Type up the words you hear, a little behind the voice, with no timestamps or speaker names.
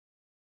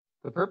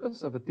The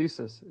purpose of a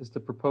thesis is to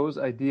propose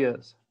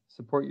ideas,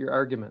 support your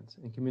arguments,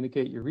 and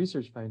communicate your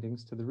research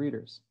findings to the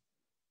readers.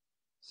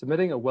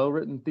 Submitting a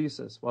well-written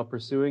thesis while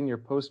pursuing your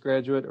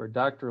postgraduate or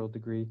doctoral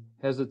degree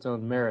has its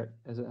own merit,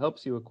 as it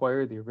helps you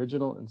acquire the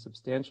original and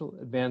substantial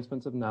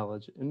advancements of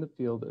knowledge in the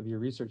field of your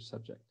research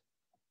subject.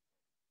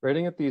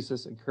 Writing a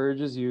thesis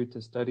encourages you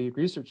to study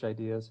research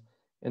ideas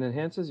and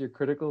enhances your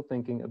critical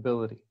thinking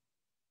ability.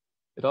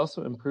 It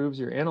also improves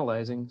your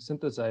analyzing,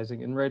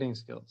 synthesizing, and writing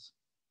skills.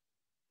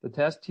 The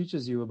task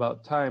teaches you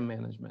about time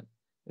management,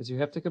 as you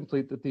have to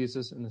complete the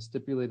thesis in a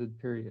stipulated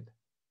period.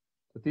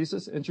 The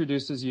thesis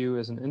introduces you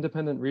as an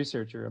independent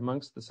researcher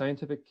amongst the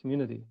scientific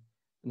community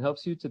and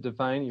helps you to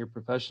define your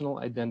professional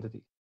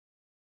identity.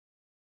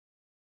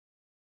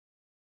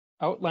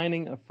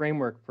 Outlining a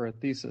framework for a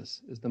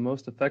thesis is the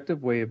most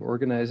effective way of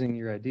organizing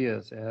your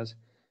ideas, as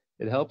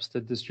it helps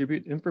to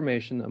distribute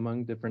information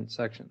among different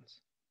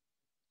sections.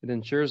 It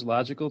ensures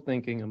logical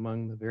thinking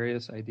among the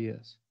various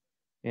ideas,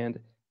 and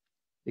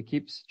it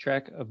keeps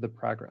track of the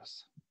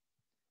progress.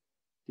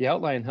 The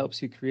outline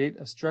helps you create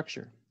a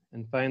structure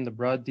and find the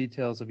broad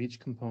details of each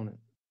component.